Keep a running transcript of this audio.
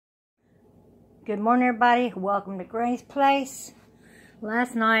Good morning, everybody. Welcome to Granny's Place.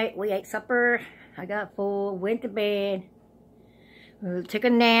 Last night we ate supper. I got full, went to bed, took a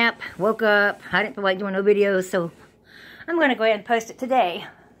nap, woke up. I didn't feel like doing no videos, so I'm going to go ahead and post it today.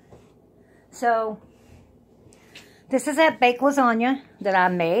 So, this is that baked lasagna that I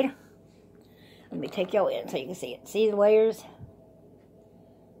made. Let me take y'all in so you can see it. See the layers?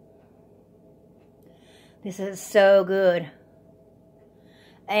 This is so good.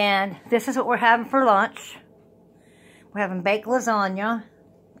 And this is what we're having for lunch. We're having baked lasagna,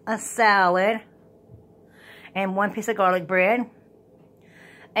 a salad, and one piece of garlic bread.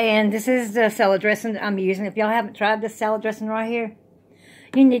 And this is the salad dressing that I'm using. If y'all haven't tried this salad dressing right here,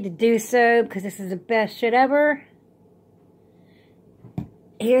 you need to do so because this is the best shit ever.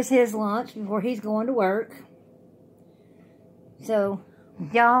 Here's his lunch before he's going to work. So,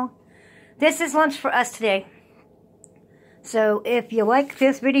 y'all, this is lunch for us today. So, if you like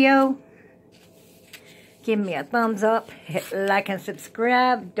this video, give me a thumbs up, hit like and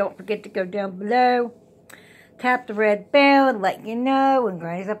subscribe. Don't forget to go down below. Tap the red bell and let you know when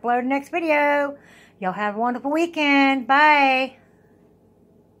Granny's upload the next video. Y'all have a wonderful weekend. Bye.